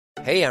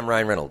Hey, I'm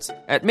Ryan Reynolds.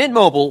 At Mint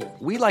Mobile,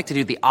 we like to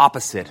do the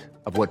opposite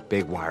of what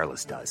Big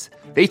Wireless does.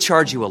 They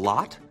charge you a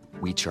lot,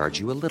 we charge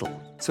you a little.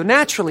 So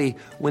naturally,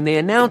 when they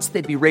announced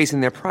they'd be raising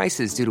their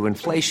prices due to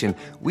inflation,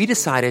 we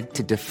decided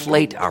to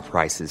deflate our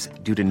prices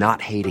due to not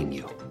hating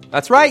you.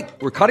 That's right.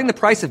 We're cutting the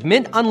price of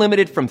Mint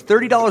Unlimited from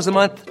 $30 a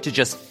month to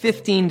just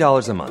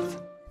 $15 a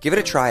month. Give it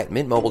a try at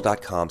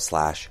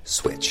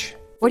mintmobile.com/switch.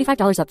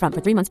 $45 up front for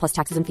 3 months plus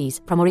taxes and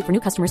fees. Promo rate for new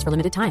customers for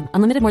limited time.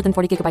 Unlimited more than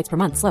 40 gigabytes per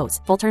month. Slows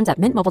full terms at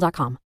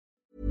mintmobile.com.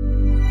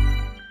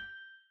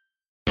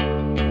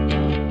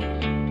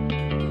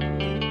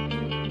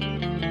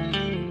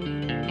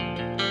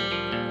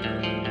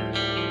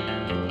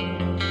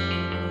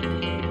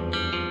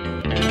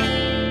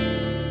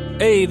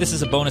 Hey, this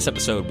is a bonus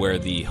episode where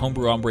the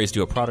Homebrew Hombres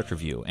do a product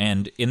review,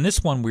 and in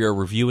this one we are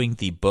reviewing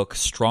the book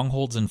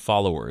Strongholds and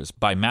Followers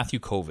by Matthew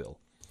Colville.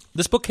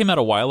 This book came out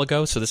a while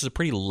ago, so this is a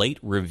pretty late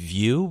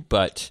review,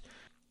 but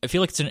I feel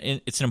like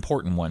it's an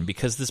important one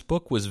because this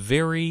book was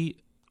very...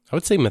 I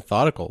would say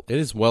methodical. It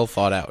is well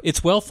thought out.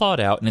 It's well thought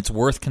out, and it's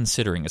worth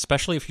considering,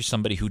 especially if you're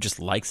somebody who just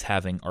likes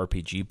having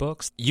RPG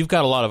books. You've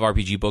got a lot of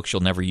RPG books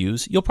you'll never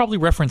use. You'll probably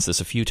reference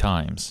this a few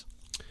times.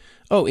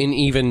 Oh, and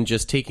even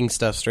just taking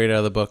stuff straight out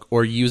of the book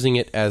or using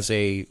it as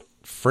a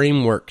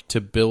framework to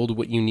build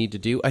what you need to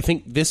do. I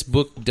think this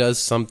book does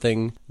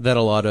something that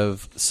a lot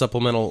of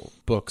supplemental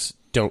books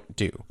don't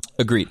do.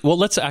 Agreed. Well,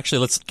 let's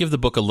give the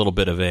book a little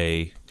bit of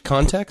a...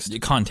 Context,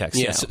 yeah.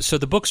 Yes. So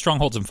the book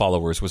Strongholds and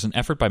Followers was an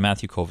effort by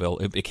Matthew Colville.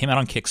 It came out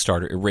on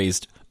Kickstarter. It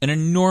raised an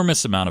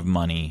enormous amount of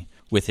money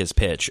with his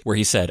pitch, where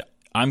he said,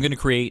 I'm going to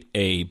create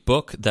a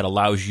book that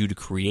allows you to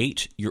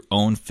create your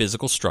own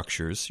physical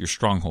structures, your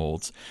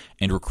strongholds,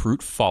 and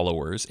recruit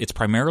followers. It's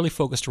primarily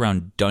focused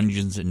around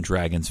Dungeons &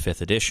 Dragons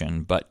 5th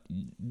edition, but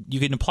you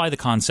can apply the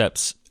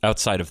concepts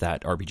outside of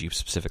that RPG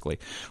specifically,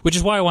 which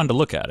is why I wanted to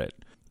look at it,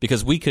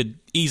 because we could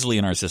easily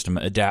in our system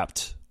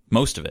adapt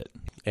most of it.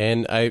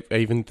 And I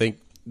even think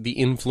the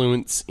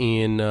influence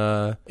in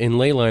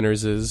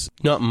Leyliners is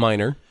not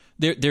minor.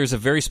 There's a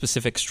very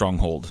specific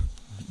stronghold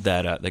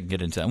that can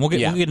get into that. And we'll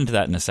get into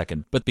that in a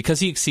second. But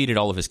because he exceeded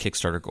all of his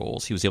Kickstarter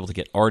goals, he was able to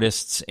get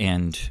artists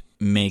and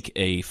make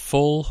a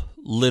full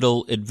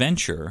little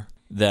adventure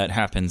that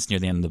happens near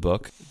the end of the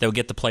book that would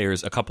get the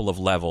players a couple of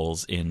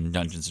levels in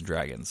Dungeons &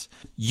 Dragons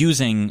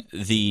using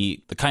the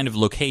kind of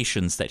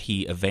locations that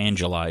he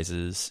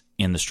evangelizes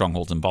in the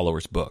Strongholds and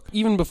Followers book.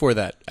 Even before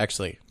that,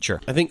 actually. Sure.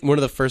 I think one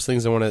of the first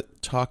things I want to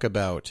talk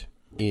about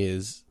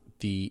is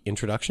the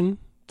introduction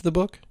to the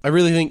book. I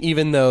really think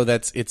even though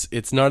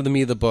it's not the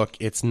meat of the book,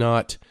 it's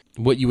not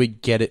what you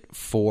would get it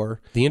for,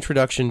 the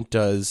introduction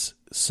does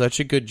such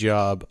a good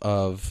job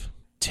of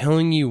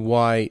telling you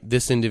why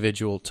this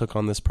individual took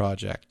on this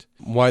project,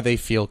 why they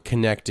feel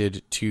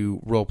connected to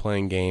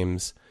role-playing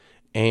games,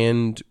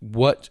 and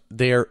what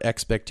their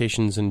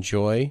expectations and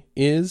joy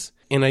is.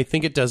 And I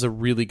think it does a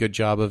really good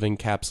job of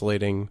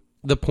encapsulating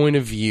the point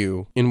of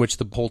view in which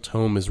the whole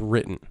tome is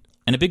written.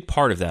 And a big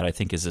part of that, I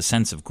think, is a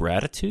sense of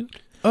gratitude.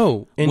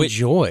 Oh, and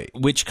joy.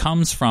 Which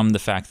comes from the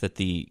fact that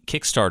the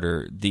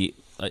Kickstarter,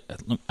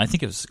 I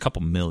think it was a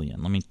couple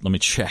million. Let me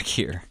check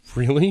here.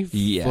 Really?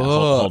 Yeah.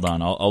 Hold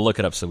on. I'll look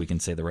it up so we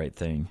can say the right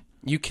thing.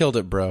 You killed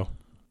it, bro.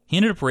 He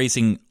ended up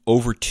raising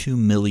over $2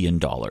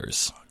 million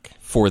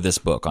for this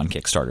book on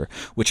Kickstarter,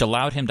 which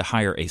allowed him to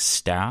hire a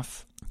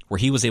staff where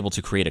he was able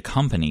to create a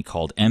company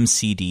called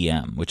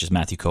MCDM, which is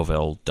Matthew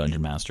Colville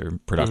Dungeon Master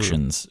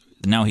Productions.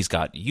 Now he's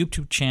got a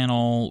YouTube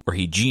channel where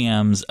he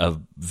GMs a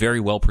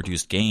very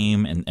well-produced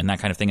game and that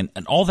kind of thing.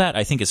 And all that,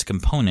 I think, is a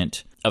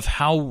component of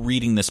how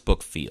reading this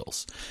book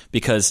feels.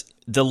 Because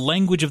the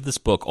language of this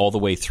book all the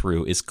way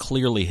through is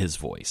clearly his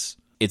voice.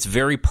 It's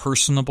very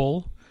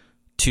personable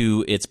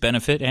to its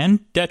benefit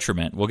and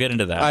detriment. We'll get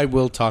into that. I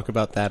will talk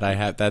about that.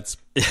 That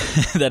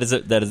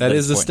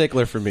is a point.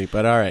 Stickler for me,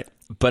 but all right.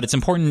 But it's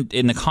important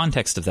in the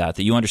context of that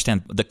you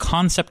understand the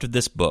concept of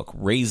this book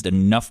raised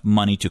enough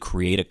money to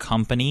create a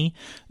company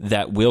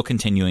that will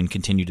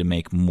continue to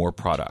make more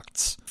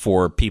products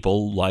for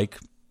people like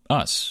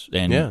us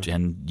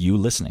and you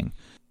listening.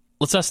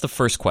 Let's ask the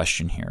first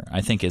question here,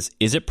 I think, is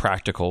it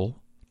practical?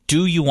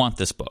 Do you want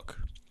this book?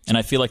 And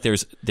I feel like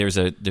there's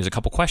a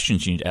couple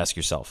questions you need to ask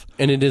yourself.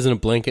 And it isn't a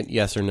blanket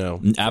yes or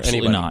no.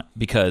 Absolutely not,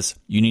 because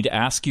you need to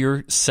ask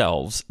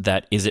yourselves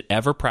that is it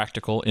ever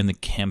practical in the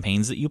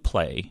campaigns that you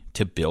play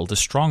to build a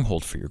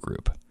stronghold for your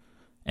group?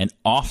 And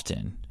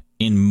often,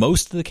 in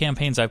most of the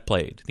campaigns I've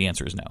played, the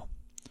answer is no.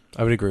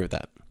 I would agree with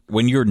that.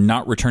 When you're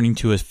not returning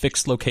to a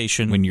fixed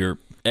location, when you're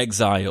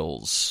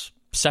exiles,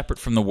 separate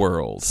from the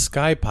world.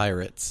 Sky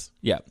pirates.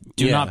 Yeah,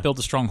 do not build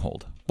a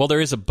stronghold. Well,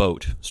 there is a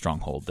boat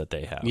stronghold that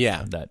they have.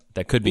 Yeah.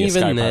 That could be even a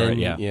sky then,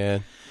 pirate. Yeah.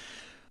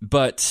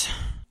 But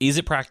is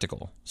it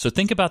practical? So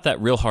think about that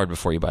real hard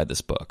before you buy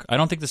this book. I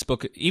don't think this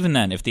book, even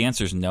then, if the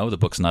answer is no, the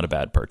book's not a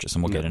bad purchase,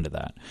 and we'll get into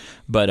that.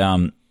 But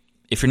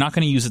if you're not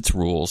going to use its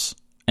rules,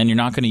 and you're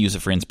not going to use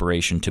it for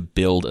inspiration to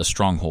build a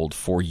stronghold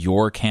for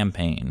your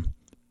campaign,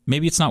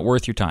 maybe it's not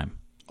worth your time.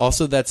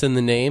 Also, that's in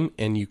the name,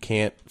 and you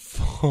can't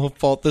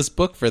fault this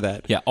book for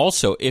that. Yeah,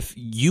 also, if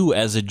you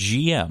as a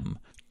GM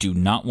do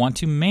not want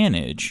to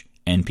manage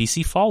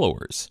NPC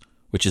followers,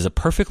 which is a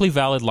perfectly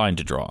valid line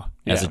to draw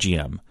as a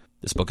GM.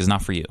 This book is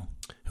not for you.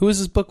 Who is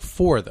this book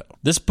for, though?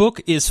 This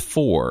book is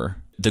for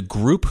the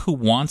group who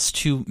wants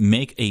to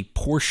make a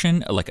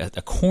portion, like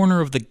a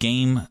corner of the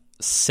game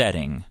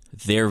setting,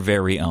 their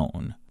very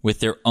own, with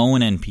their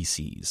own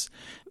NPCs,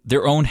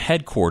 their own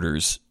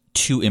headquarters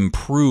to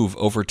improve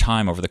over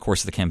time over the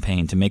course of the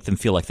campaign to make them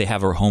feel like they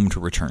have a home to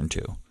return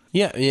to.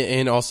 Yeah,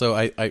 and also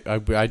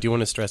I do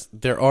want to stress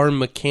there are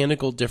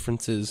mechanical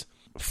differences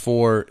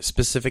for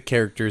specific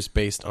characters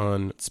based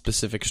on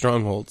specific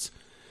strongholds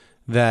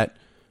that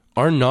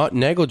are not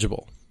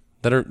negligible,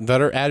 that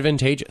are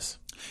advantageous.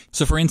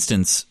 So, for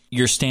instance,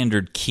 your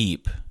standard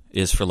keep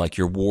is for like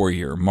your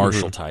warrior,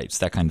 martial types,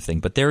 that kind of thing.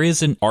 But there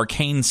is an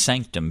arcane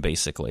sanctum,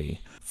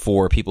 basically,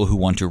 for people who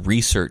want to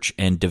research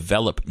and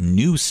develop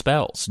new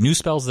spells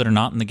that are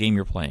not in the game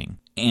you're playing.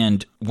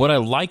 And what I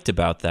liked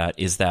about that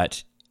is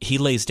that he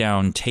lays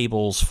down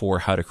tables for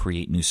how to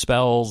create new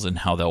spells and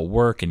how they'll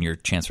work and your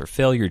chance for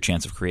failure, your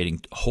chance of creating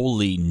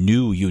wholly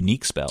new,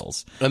 unique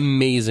spells.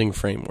 Amazing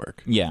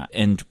framework. Yeah,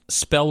 and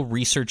spell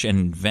research and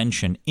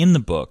invention in the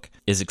book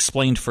is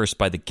explained first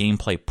by the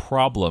gameplay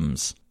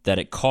problems that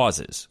it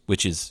causes,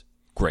 which is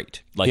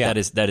great. That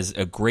is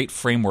a great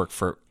framework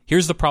for,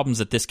 here's the problems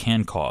that this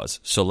can cause,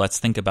 so let's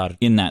think about it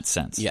in that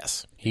sense.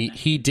 Yes.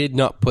 He did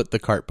not put the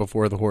cart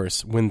before the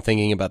horse when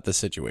thinking about this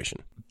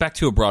situation. Back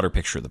to a broader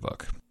picture of the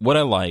book. What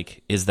I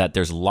like is that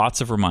there's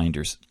lots of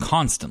reminders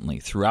constantly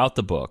throughout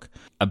the book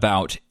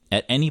about,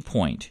 at any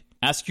point,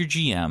 ask your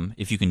GM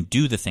if you can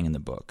do the thing in the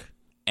book,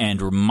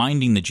 and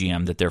reminding the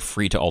GM that they're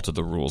free to alter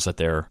the rules at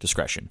their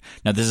discretion.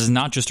 Now, this is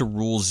not just a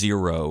rule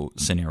zero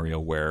scenario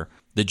where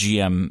the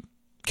GM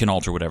can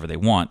alter whatever they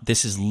want.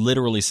 This is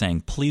literally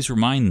saying, please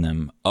remind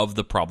them of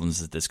the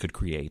problems that this could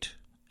create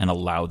and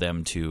allow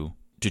them to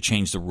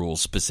change the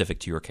rules specific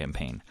to your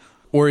campaign.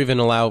 Or even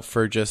allow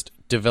for just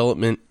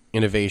development,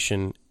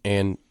 innovation,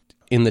 and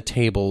in the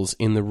tables,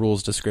 in the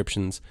rules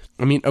descriptions.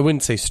 I mean, I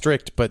wouldn't say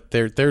strict, but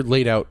they're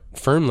laid out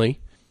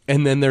firmly.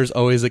 And then there's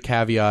always a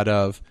caveat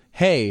of,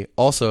 hey,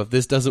 also, if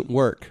this doesn't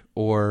work,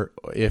 or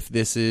if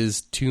this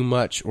is too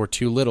much or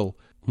too little,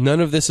 none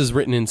of this is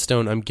written in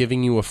stone. I'm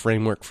giving you a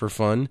framework for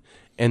fun,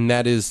 and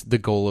that is the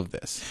goal of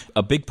this.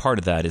 A big part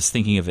of that is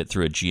thinking of it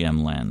through a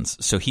GM lens.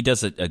 So he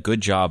does a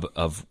good job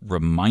of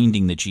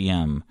reminding the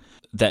GM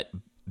that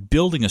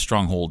building a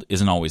stronghold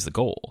isn't always the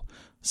goal.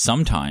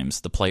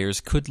 Sometimes the players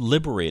could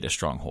liberate a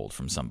stronghold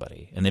from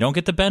somebody, and they don't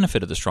get the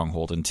benefit of the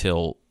stronghold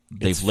until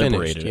they've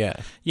liberated it.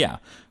 Yeah.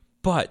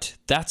 But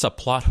that's a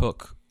plot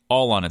hook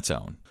all on its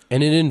own.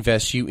 And it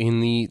invests you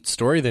in the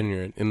story that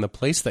you're in the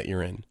place that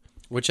you're in,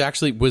 which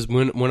actually was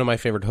one of my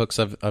favorite hooks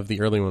of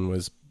the early one,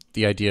 was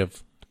the idea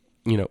of,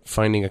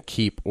 finding a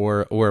keep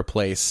or a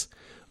place,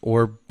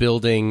 or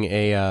building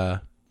a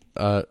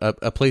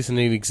place in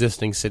an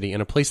existing city,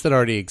 and a place that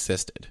already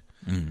existed.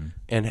 Mm-hmm.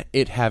 And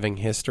it having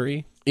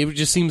history, it would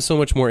just seem so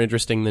much more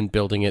interesting than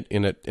building it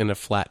in a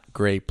flat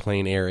gray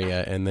plain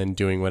area and then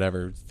doing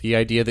whatever. The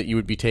idea that you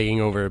would be taking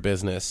over a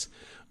business,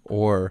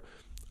 or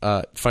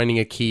finding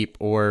a keep,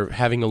 or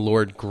having a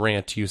lord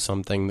grant you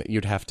something that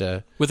you'd have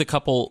to, with a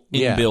couple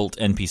inbuilt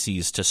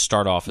NPCs to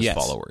start off as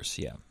followers.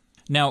 Yeah.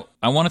 Now,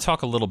 I want to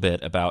talk a little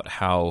bit about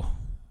how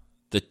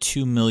the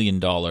 $2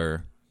 million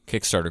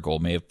Kickstarter goal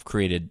may have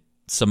created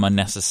some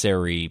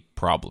unnecessary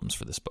problems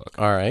for this book.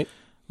 All right.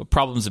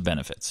 Problems and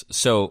benefits.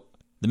 So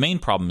the main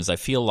problem is I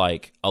feel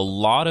like a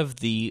lot of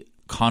the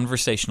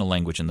conversational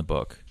language in the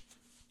book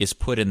is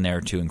put in there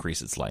to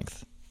increase its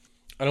length.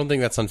 I don't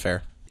think that's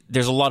unfair.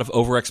 There's a lot of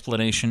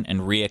over-explanation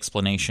and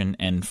re-explanation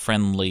and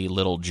friendly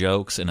little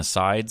jokes and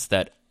asides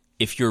that,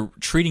 if you're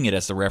treating it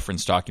as the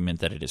reference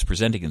document that it is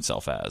presenting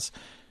itself as,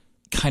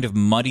 kind of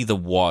muddy the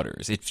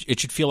waters. It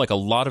should feel like a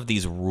lot of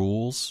these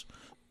rules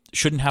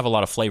shouldn't have a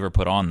lot of flavor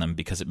put on them,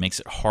 because it makes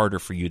it harder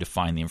for you to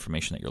find the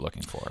information that you're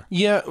looking for.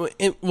 Yeah,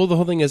 well, the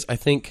whole thing is, I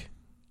think,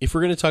 if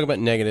we're going to talk about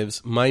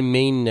negatives, my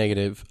main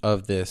negative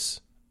of this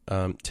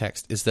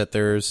text is that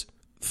there's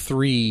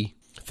 3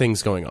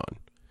 things going on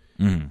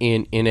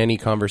in any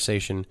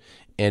conversation,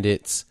 and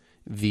it's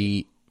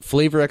the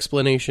flavor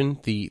explanation,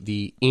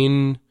 the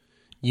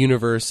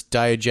in-universe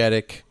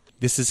diegetic,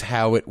 this is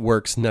how it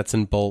works, nuts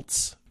and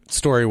bolts,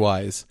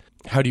 story-wise.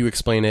 How do you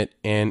explain it?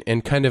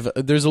 And kind of,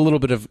 there's a little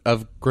bit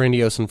of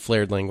grandiose and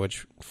flared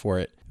language for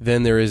it.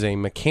 Then there is a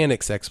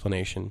mechanics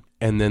explanation,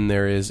 and then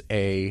there is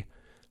a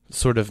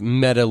sort of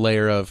meta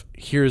layer of,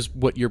 here's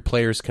what your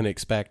players can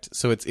expect.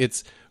 So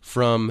it's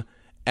from,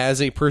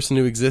 as a person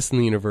who exists in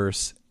the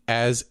universe,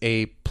 as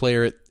a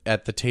player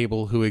at the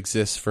table who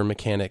exists for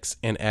mechanics,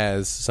 and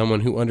as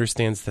someone who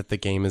understands that the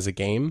game is a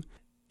game.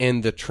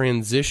 And the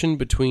transition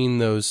between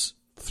those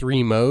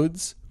 3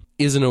 modes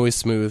isn't always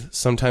smooth.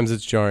 Sometimes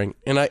it's jarring.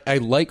 And I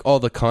like all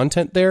the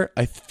content there.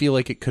 I feel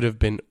like it could have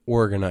been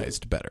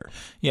organized better.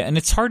 Yeah, and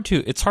it's hard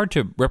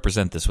to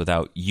represent this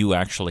without you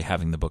actually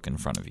having the book in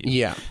front of you.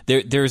 Yeah.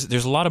 There's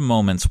a lot of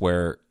moments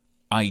where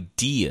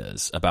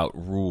ideas about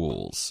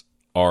rules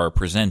are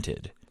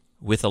presented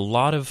with a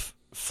lot of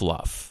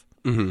fluff.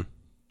 Mm-hmm.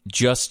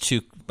 Just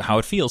to how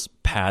it feels,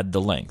 pad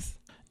the length.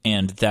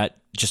 And that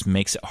just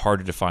makes it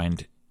harder to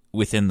find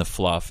within the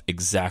fluff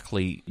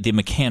exactly the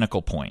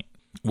mechanical point.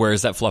 Where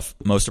is that fluff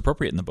most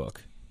appropriate in the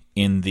book?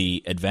 In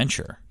the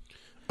adventure.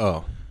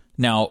 Oh.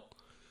 Now,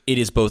 it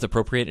is both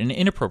appropriate and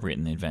inappropriate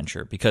in the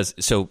adventure because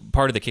so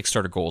part of the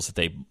Kickstarter goals that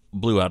they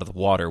blew out of the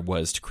water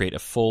was to create a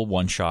full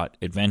one-shot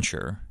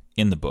adventure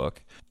in the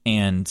book.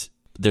 And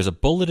there's a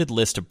bulleted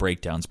list of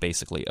breakdowns,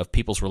 basically, of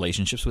people's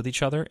relationships with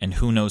each other and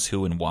who knows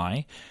who and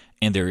why.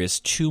 And there is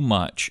too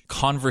much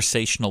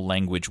conversational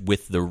language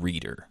with the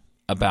reader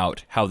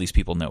about how these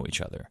people know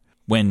each other.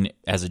 When,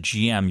 as a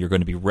GM, you're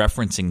going to be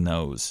referencing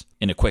those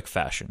in a quick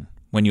fashion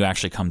when you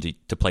actually come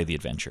to play the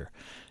adventure.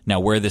 Now,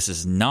 where this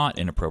is not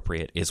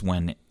inappropriate is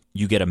when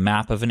you get a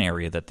map of an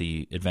area that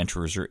the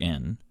adventurers are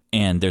in,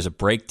 and there's a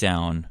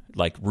breakdown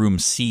like room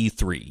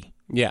C3.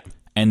 Yeah.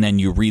 And then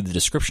you read the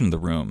description of the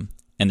room,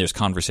 and there's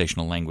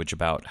conversational language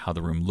about how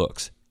the room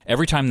looks.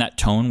 Every time that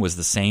tone was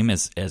the same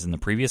as in the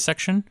previous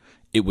section,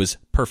 it was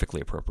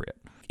perfectly appropriate.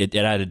 It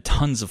added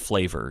tons of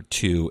flavor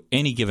to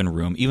any given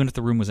room, even if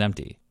the room was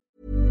empty.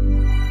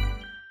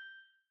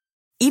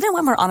 Even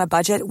when we're on a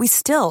budget, we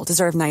still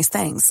deserve nice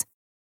things.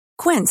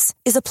 Quince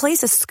is a place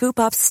to scoop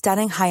up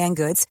stunning high-end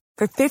goods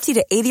for 50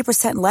 to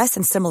 80% less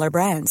than similar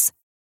brands.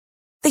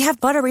 They have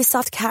buttery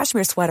soft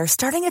cashmere sweaters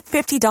starting at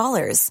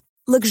 $50,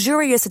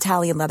 luxurious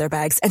Italian leather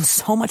bags, and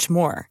so much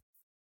more.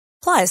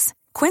 Plus,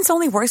 Quince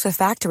only works with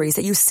factories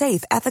that use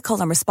safe, ethical,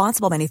 and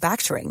responsible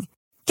manufacturing.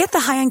 Get the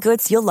high-end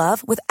goods you'll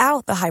love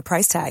without the high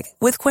price tag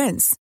with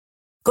Quince.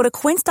 Go to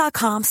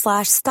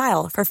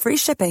quince.com/style for free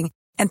shipping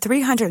and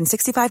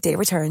 365-day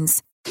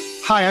returns.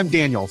 Hi, I'm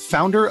Daniel,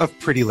 founder of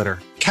Pretty Litter.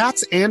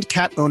 Cats and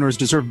cat owners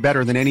deserve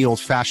better than any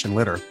old-fashioned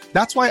litter.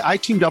 That's why I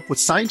teamed up with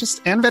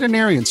scientists and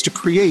veterinarians to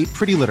create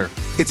Pretty Litter.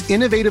 Its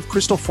innovative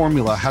crystal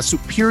formula has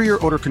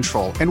superior odor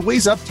control and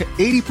weighs up to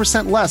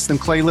 80% less than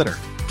clay litter.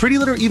 Pretty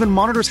Litter even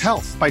monitors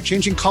health by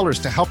changing colors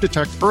to help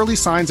detect early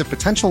signs of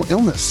potential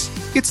illness.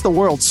 It's the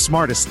world's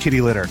smartest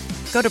kitty litter.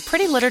 Go to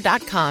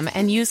prettylitter.com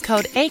and use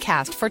code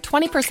ACAST for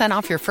 20%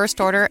 off your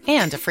first order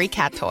and a free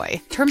cat toy.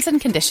 Terms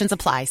and conditions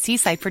apply. See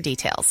site for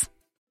details.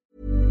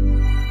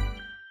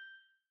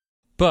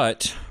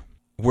 But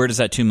where does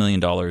that $2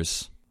 million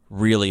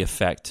really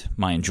affect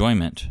my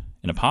enjoyment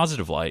in a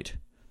positive light?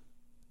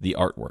 The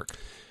artwork.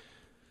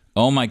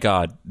 Oh my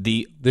God,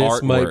 the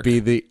artwork. This might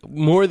be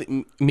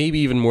maybe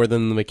even more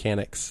than the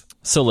mechanics.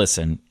 So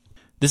listen,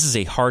 this is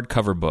a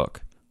hardcover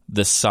book,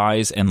 the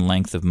size and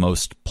length of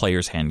most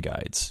players' hand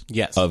guides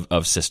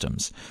of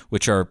systems,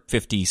 which are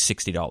 $50,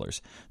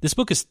 $60. This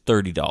book is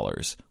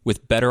 $30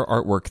 with better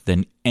artwork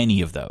than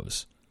any of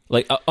those.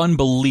 Like,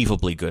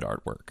 unbelievably good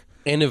artwork.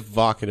 And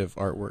evocative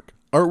artwork.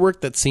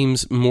 Artwork that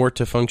seems more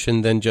to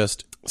function than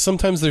just...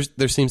 Sometimes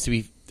there seems to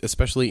be,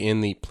 especially in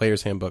the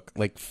player's handbook,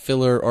 like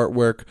filler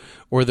artwork,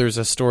 or there's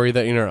a story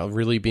that you're not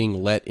really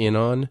being let in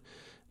on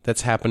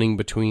that's happening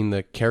between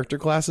the character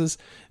classes.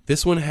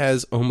 This one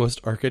has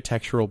almost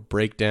architectural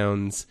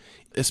breakdowns,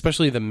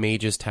 especially the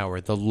Mage's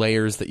Tower, the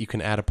layers that you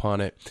can add upon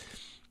it.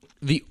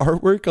 The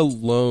artwork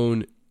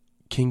alone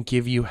can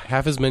give you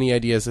half as many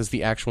ideas as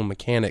the actual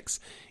mechanics.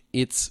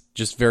 It's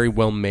just very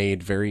well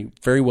made, very,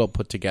 very well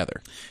put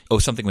together. Oh,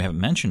 something we haven't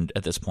mentioned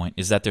at this point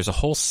is that there's a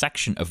whole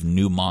section of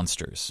new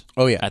monsters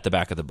at the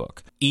back of the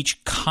book.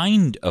 Each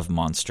kind of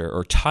monster,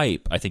 or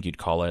type, I think you'd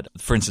call it.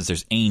 For instance,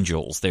 there's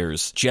angels,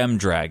 there's gem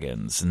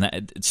dragons, and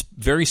it's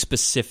very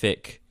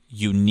specific,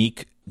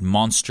 unique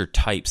monster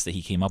types that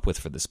he came up with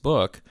for this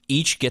book.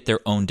 Each get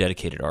their own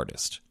dedicated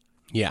artist.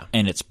 Yeah.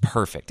 And it's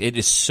perfect. It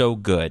is so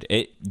good.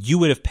 You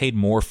would have paid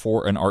more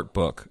for an art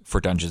book for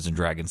Dungeons &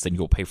 Dragons than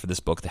you will pay for this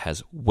book that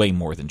has way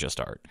more than just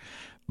art.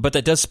 But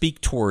that does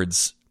speak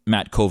towards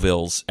Matt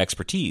Colville's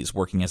expertise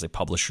working as a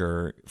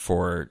publisher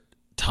for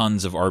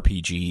tons of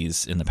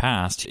RPGs in the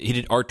past. He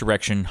did art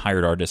direction,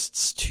 hired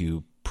artists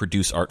to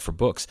produce art for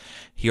books.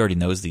 He already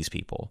knows these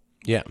people.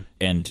 Yeah.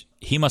 And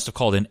he must have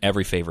called in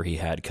every favor he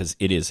had because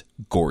it is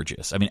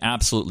gorgeous. I mean,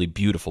 absolutely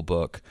beautiful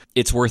book.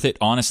 It's worth it,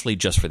 honestly,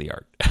 just for the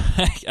art.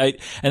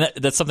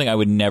 That's something I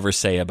would never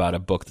say about a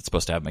book that's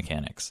supposed to have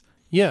mechanics.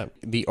 Yeah,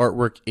 the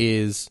artwork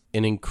is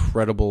an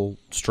incredible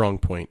strong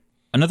point.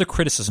 Another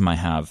criticism I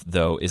have,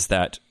 though, is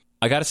that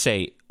I got to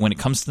say, when it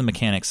comes to the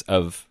mechanics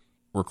of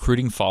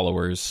recruiting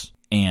followers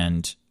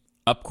and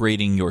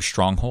upgrading your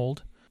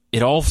stronghold,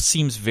 it all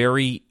seems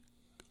very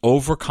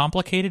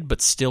overcomplicated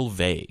but still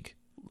vague.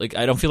 Like,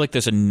 I don't feel like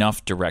there's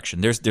enough direction.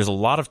 There's a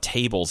lot of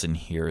tables in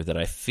here that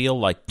I feel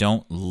like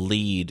don't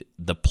lead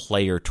the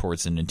player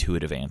towards an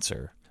intuitive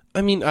answer.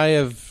 I mean, I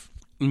have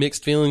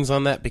mixed feelings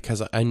on that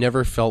because I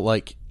never felt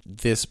like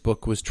this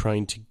book was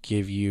trying to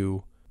give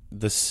you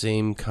the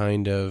same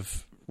kind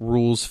of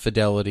rules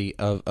fidelity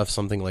of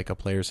something like a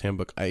player's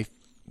handbook.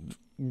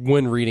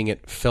 When reading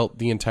it, felt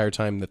the entire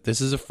time that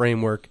this is a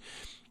framework,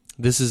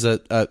 this is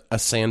a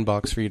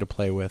sandbox for you to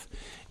play with.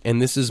 And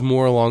this is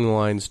more along the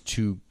lines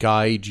to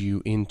guide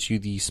you into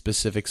the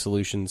specific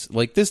solutions.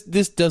 Like, this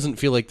doesn't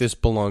feel like this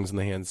belongs in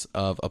the hands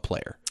of a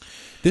player.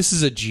 This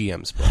is a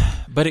GM's book.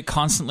 But it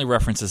constantly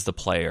references the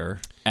player.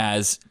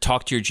 as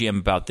talk to your GM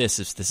about this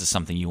if this is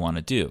something you want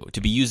to do,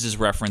 to be used as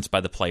reference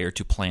by the player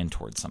to plan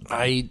towards something.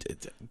 I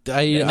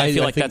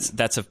feel like think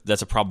that's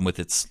a problem with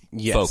its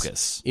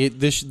focus.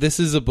 This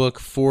is a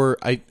book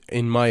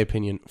in my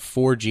opinion,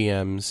 for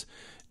GMs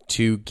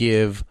to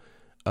give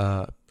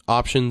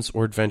options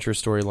or adventure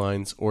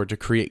storylines or to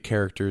create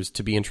characters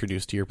to be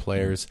introduced to your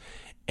players.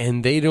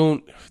 And they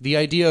don't. The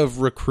idea of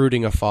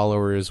recruiting a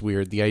follower is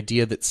weird. The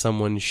idea that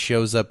someone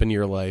shows up in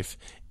your life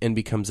and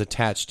becomes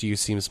attached to you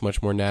seems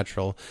much more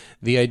natural.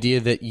 The idea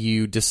that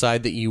you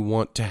decide that you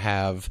want to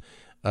have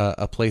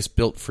a place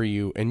built for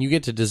you and you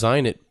get to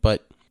design it,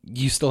 but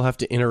you still have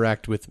to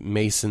interact with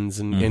masons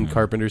and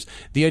carpenters.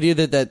 The idea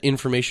that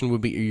information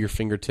would be at your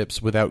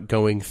fingertips without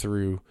going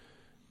through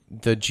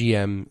the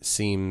GM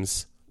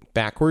seems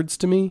backwards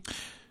to me.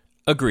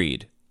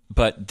 Agreed.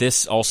 But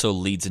this also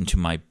leads into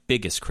my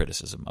biggest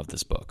criticism of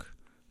this book.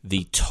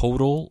 The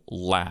total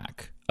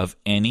lack of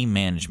any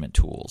management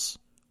tools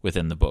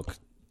within the book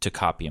to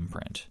copy and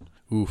print.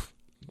 Oof.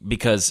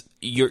 Because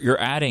you're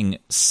adding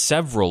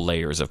several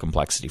layers of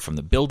complexity, from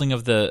the building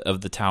of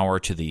the tower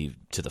to the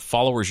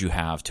followers you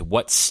have, to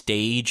what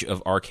stage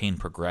of arcane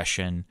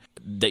progression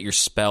that your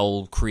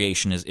spell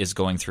creation is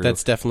going through.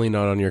 That's definitely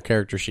not on your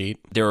character sheet.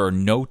 There are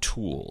no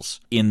tools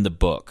in the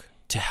book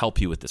to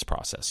help you with this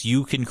process.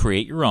 You can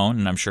create your own,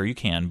 and I'm sure you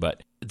can,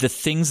 but the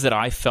things that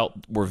I felt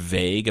were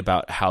vague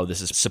about how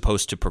this is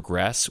supposed to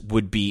progress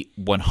would be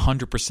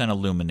 100%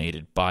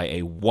 illuminated by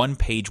a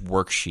one-page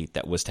worksheet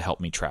that was to help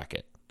me track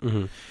it.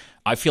 Mm-hmm.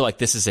 I feel like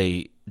this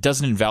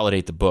doesn't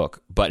invalidate the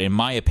book, but in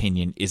my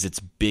opinion is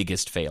its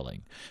biggest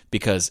failing.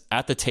 Because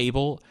at the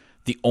table,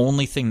 the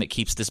only thing that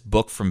keeps this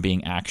book from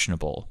being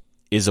actionable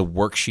is a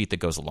worksheet that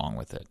goes along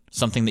with it.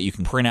 Something that you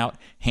can print out,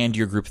 hand to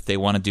your group if they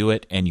want to do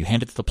it, and you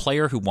hand it to the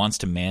player who wants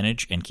to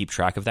manage and keep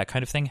track of that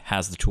kind of thing,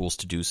 has the tools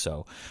to do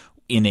so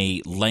in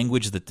a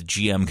language that the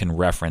GM can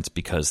reference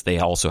because they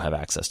also have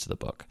access to the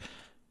book.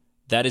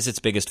 That is its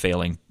biggest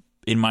failing,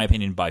 in my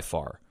opinion, by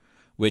far,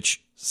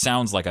 which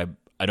sounds like I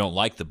don't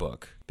like the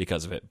book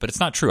because of it, but it's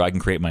not true. I can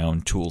create my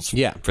own tools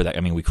for that.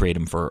 I mean, we create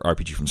them for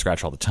RPG from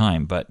scratch all the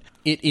time, but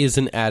it is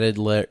an added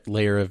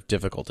layer of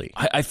difficulty.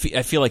 I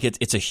feel like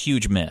it's a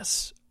huge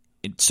miss.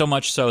 So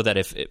much so that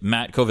if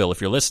Matt Coville, if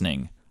you're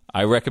listening,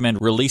 I recommend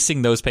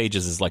releasing those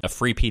pages as like a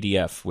free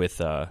PDF with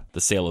the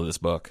sale of this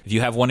book. If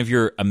you have one of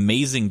your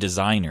amazing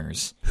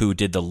designers who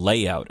did the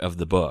layout of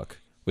the book,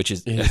 which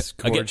is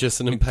gorgeous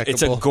and impeccable.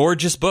 It's a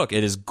gorgeous book.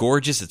 It is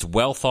gorgeous. It's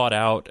well thought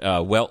out,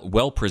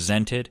 well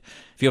presented.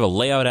 If you have a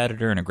layout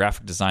editor and a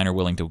graphic designer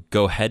willing to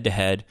go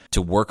head-to-head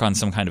to work on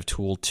some kind of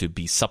tool to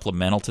be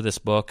supplemental to this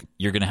book,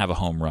 you're going to have a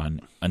home run.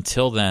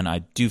 Until then, I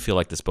do feel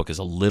like this book is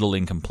a little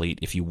incomplete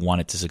if you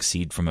want it to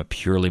succeed from a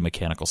purely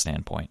mechanical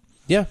standpoint.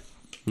 Yeah.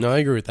 No, I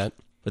agree with that.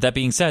 With that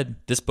being said,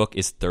 this book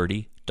is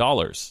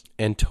 $30.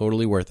 And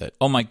totally worth it.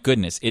 Oh my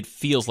goodness. It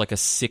feels like a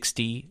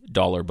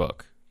 $60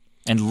 book.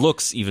 And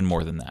looks even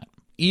more than that.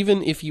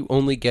 Even if you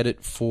only get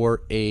it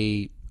for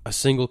a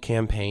single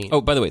campaign.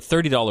 Oh, by the way,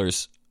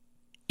 $30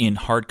 in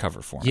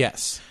hardcover form.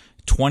 Yes.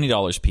 $20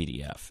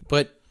 PDF.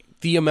 But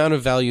the amount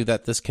of value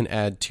that this can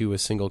add to a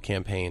single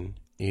campaign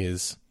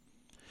is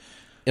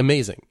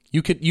amazing.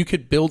 You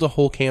could build a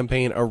whole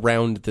campaign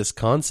around this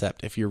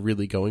concept if you're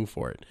really going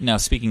for it. Now,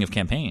 speaking of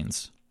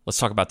campaigns, let's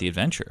talk about the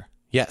adventure.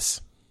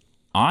 Yes.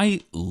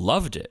 I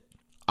loved it.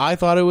 I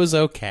thought it was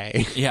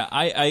okay. Yeah,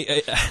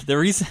 the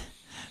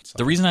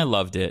reason I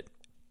loved it,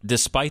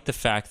 despite the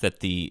fact that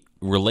the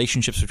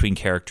relationships between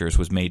characters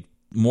was made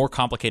more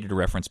complicated to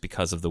reference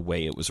because of the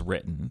way it was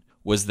written,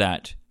 was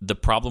that the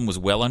problem was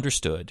well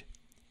understood.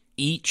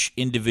 Each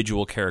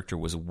individual character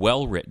was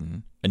well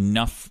written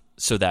enough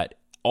so that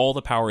all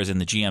the power is in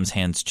the GM's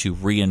hands to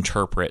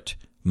reinterpret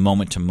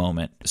moment to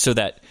moment, so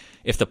that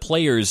if the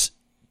players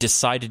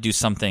decide to do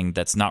something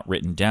that's not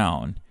written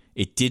down,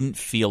 it didn't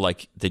feel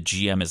like the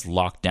GM is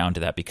locked down to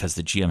that because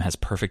the GM has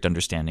perfect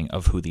understanding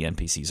of who the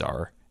NPCs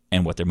are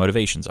and what their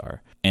motivations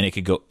are. And it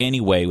could go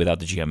any way without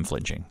the GM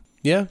flinching.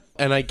 Yeah,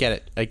 and I get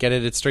it.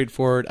 It's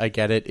straightforward. I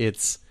get it.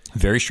 It's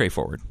very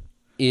straightforward.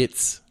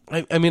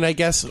 I mean, I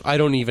guess I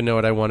don't even know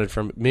what I wanted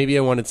from it. Maybe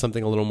I wanted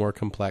something a little more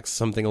complex,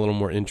 something a little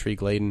more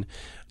intrigue-laden,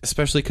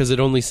 especially because it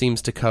only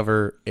seems to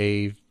cover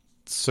a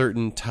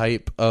certain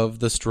type of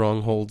the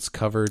strongholds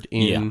covered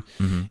in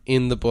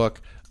the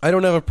book. I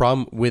don't have a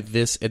problem with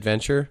this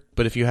adventure,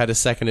 but if you had a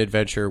second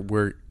adventure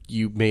where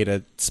you made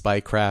a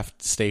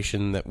spycraft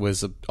station that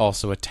was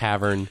also a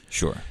tavern,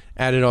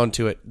 added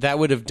onto it, that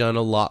would have done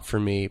a lot for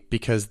me,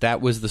 because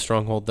that was the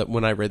stronghold that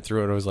when I read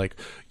through it, I was like,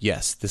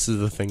 yes, this is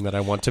the thing that I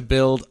want to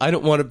build. I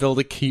don't want to build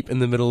a keep in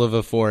the middle of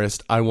a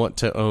forest. I want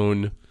to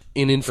own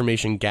an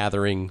information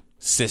gathering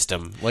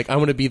system. Like, I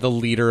want to be the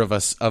leader of a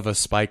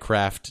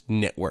spycraft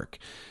network.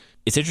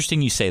 It's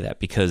interesting you say that,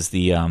 because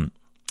in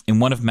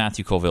one of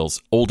Matthew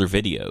Colville's older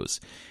videos,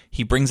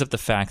 he brings up the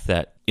fact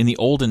that in the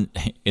olden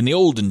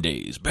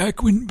days,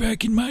 back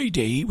in my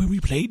day when we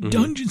played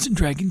Dungeons and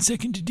Dragons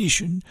 2nd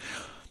edition,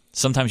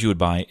 sometimes you would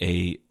buy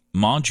a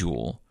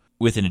module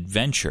with an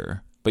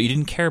adventure, but you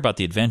didn't care about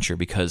the adventure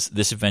because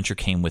this adventure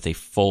came with a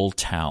full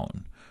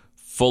town,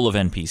 full of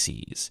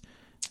NPCs.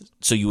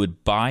 So you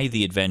would buy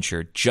the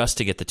adventure just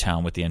to get the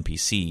town with the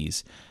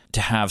NPCs, to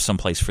have some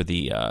place for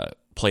the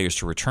players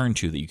to return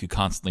to that you could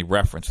constantly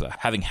reference without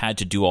having had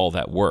to do all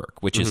that work,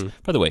 which is,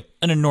 by the way,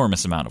 an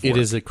enormous amount of work. It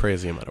is a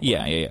crazy amount of work.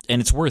 Yeah.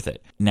 And it's worth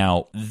it.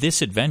 Now,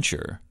 this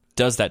adventure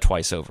does that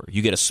twice over.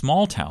 You get a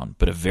small town,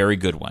 but a very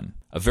good one.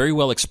 A very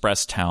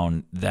well-expressed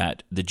town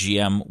that the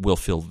GM will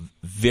feel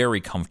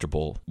very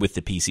comfortable with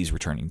the PCs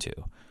returning to,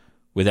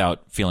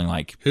 without feeling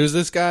like, who's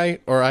this guy?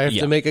 Or I have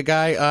to make a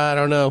guy? I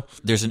don't know.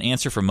 There's an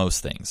answer for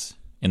most things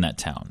in that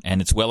town,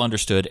 and it's well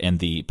understood, and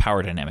the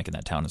power dynamic in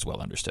that town is well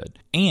understood.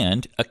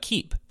 And a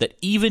keep that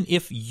even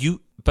if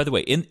you, by the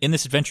way, in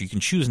this adventure, you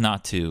can choose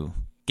not to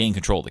gain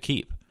control of the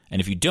keep.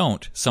 And if you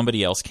don't,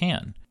 somebody else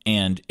can.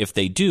 And if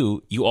they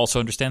do, you also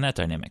understand that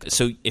dynamic.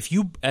 So if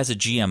you, as a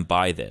GM,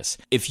 buy this,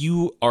 if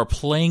you are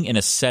playing in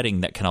a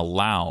setting that can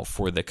allow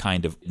for the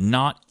kind of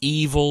not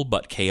evil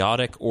but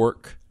chaotic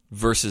orc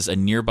versus a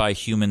nearby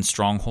human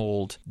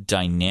stronghold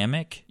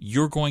dynamic,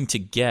 you're going to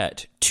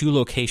get two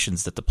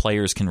locations that the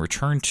players can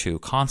return to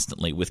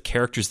constantly with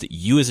characters that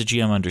you as a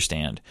GM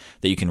understand,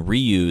 that you can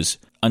reuse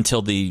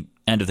until the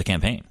end of the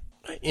campaign.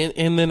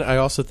 And then I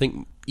also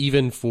think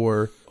even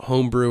for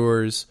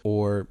homebrewers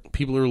or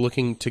people who are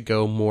looking to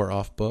go more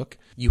off book,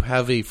 you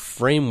have a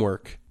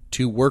framework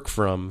to work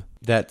from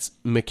that's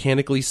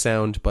mechanically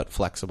sound but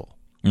flexible.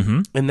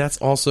 Mm-hmm. And that's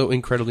also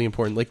incredibly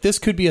important. Like, this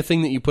could be a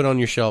thing that you put on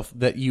your shelf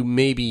that you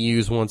maybe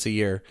use once a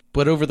year,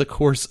 but over the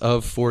course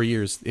of 4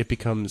 years, it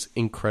becomes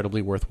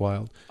incredibly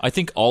worthwhile. I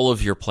think all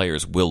of your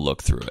players will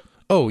look through it.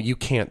 Oh, you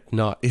can't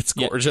not. It's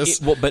gorgeous.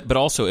 But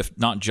also, if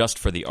not just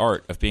for the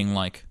art of being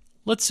like,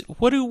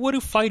 what do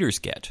fighters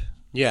get?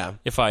 Yeah.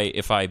 If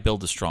I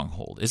build a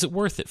stronghold, is it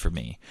worth it for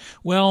me?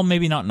 Well,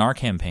 maybe not in our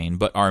campaign,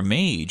 but our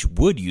mage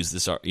would use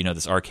this,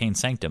 this arcane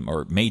sanctum,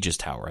 or mage's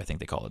tower, I think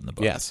they call it in the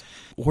book. Yes.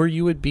 Or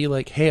you would be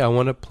like, hey, I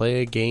want to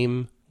play a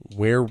game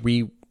where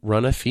we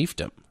run a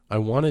fiefdom. I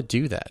want to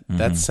do that. Mm-hmm.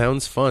 That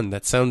sounds fun.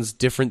 That sounds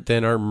different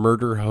than our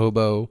murder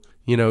hobo,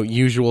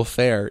 usual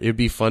fare. It'd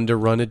be fun to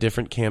run a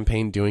different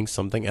campaign doing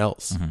something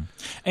else. Mm-hmm.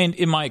 And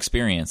in my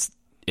experience,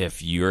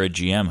 if you're a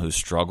GM who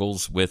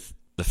struggles with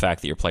the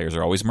fact that your players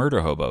are always murder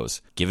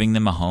hobos, giving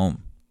them a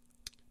home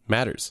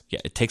matters. Yeah,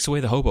 it takes away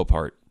the hobo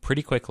part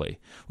pretty quickly,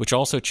 which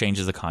also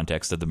changes the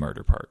context of the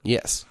murder part.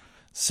 Yes.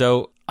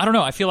 So, I don't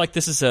know. I feel like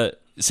this is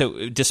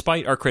so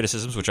despite our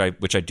criticisms, which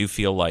I do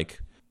feel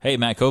like, hey,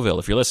 Matt Colville,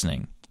 if you're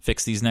listening,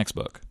 fix these next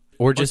book.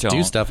 Or just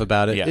do stuff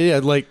about it. Yeah,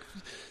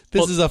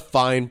 this is a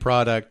fine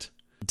product.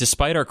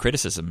 Despite our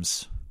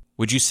criticisms,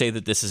 would you say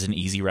that this is an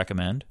easy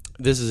recommend?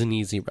 This is an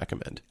easy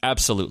recommend.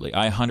 Absolutely.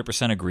 I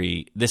 100%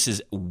 agree. This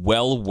is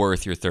well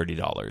worth your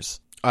 $30.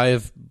 I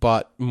have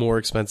bought more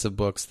expensive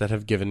books that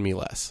have given me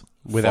less,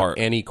 without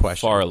any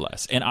question. Far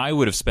less. And I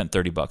would have spent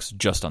 $30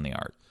 just on the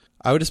art.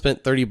 I would have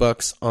spent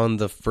 $30 on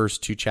the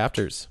first 2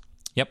 chapters.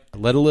 Yep.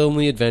 Let alone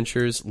the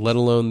adventures, let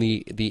alone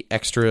the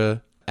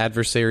extra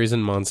adversaries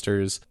and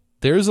monsters.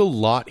 There's a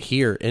lot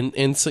here.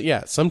 And so,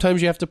 yeah,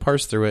 sometimes you have to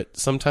parse through it.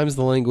 Sometimes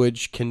the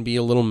language can be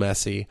a little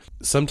messy.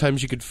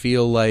 Sometimes you could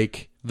feel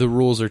like the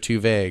rules are too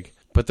vague.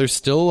 But there's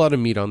still a lot of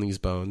meat on these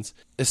bones,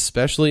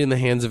 especially in the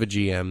hands of a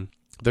GM.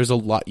 There's a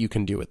lot you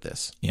can do with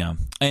this. Yeah.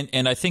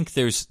 And I think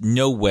there's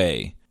no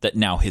way that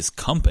now his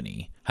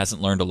company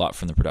hasn't learned a lot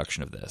from the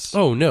production of this.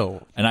 Oh,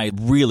 no. And I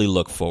really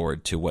look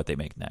forward to what they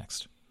make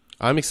next.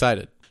 I'm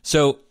excited.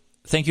 So,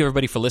 thank you,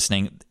 everybody, for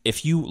listening.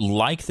 If you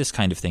like this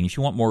kind of thing, if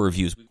you want more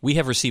reviews, we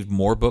have received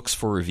more books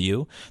for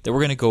review that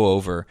we're going to go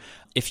over.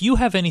 If you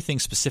have anything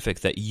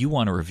specific that you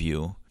want to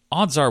review,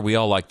 odds are we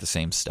all like the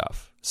same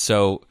stuff.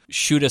 So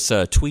shoot us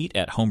a tweet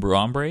at Homebrew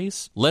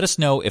Hombres. Let us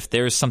know if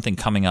there's something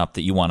coming up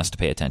that you want us to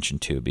pay attention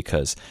to,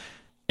 because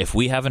if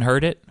we haven't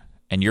heard it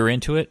and you're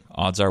into it,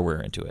 odds are we're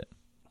into it.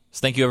 So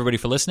thank you, everybody,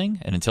 for listening.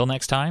 And until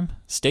next time,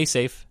 stay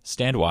safe,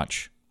 stand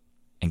watch,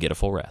 and get a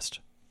full rest.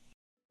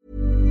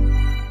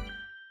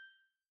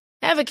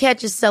 Ever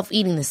catch yourself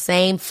eating the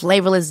same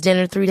flavorless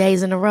dinner 3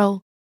 days in a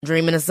row?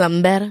 Dreaming of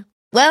something better?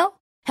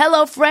 Well,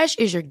 HelloFresh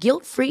is your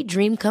guilt-free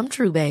dream come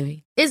true,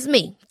 baby. It's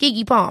me,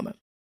 Keke Palmer.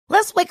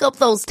 Let's wake up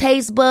those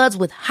taste buds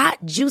with hot,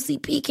 juicy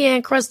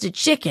pecan-crusted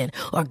chicken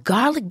or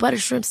garlic butter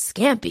shrimp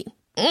scampi.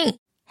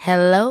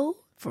 Hello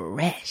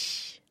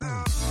Fresh.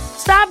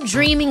 Stop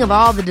dreaming of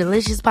all the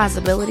delicious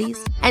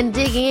possibilities and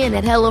dig in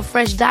at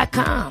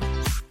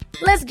HelloFresh.com.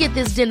 Let's get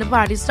this dinner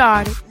party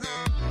started.